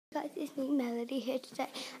guys, it's me Melody here today,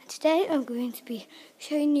 and today I'm going to be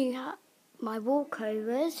showing you my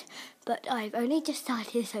walkovers, but I've only just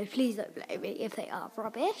started, so please don't blame me if they are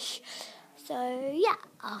rubbish. So yeah,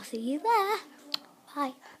 I'll see you there.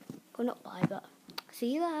 Bye. Well, not bye, but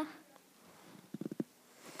see you there.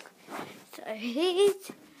 So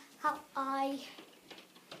here's how I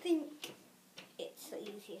think it's the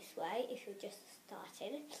easiest way if you're just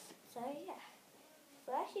starting. So yeah,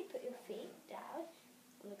 first you put your feet down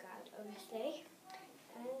on the ground, obviously,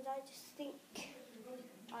 and I just think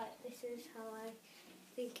this is how I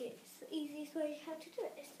think it's the easiest way how to do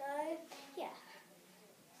it. So yeah,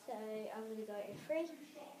 so I'm going to go in 3,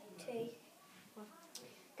 2, 1,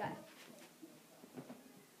 go.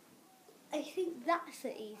 I think that's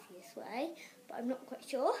the easiest way, but I'm not quite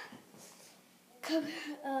sure.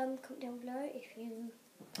 Comment down below if you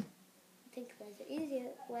think there's an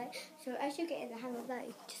easier way. So as you're getting the hang of that,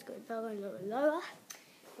 you can just go lower, lower, lower.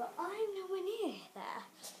 But I'm nowhere near there.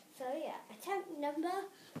 So yeah, attempt number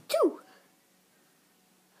 2.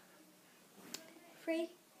 3,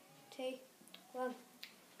 2, 1,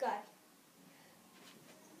 go.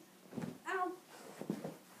 Ow.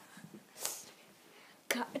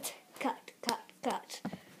 Cut, cut, cut, cut.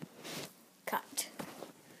 Cut.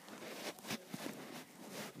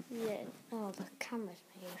 Yeah. Oh, the camera's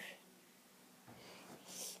moved.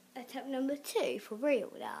 Attempt number 2 for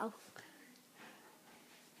real now.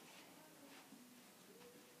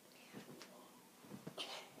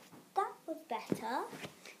 That was better.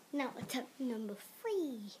 Now attempt number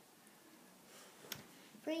 3.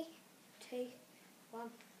 3, 2, 1,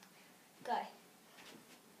 go.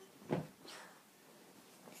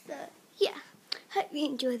 So yeah, hope you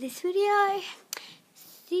enjoyed this video.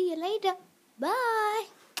 See you later. Bye.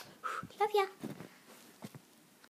 Love ya.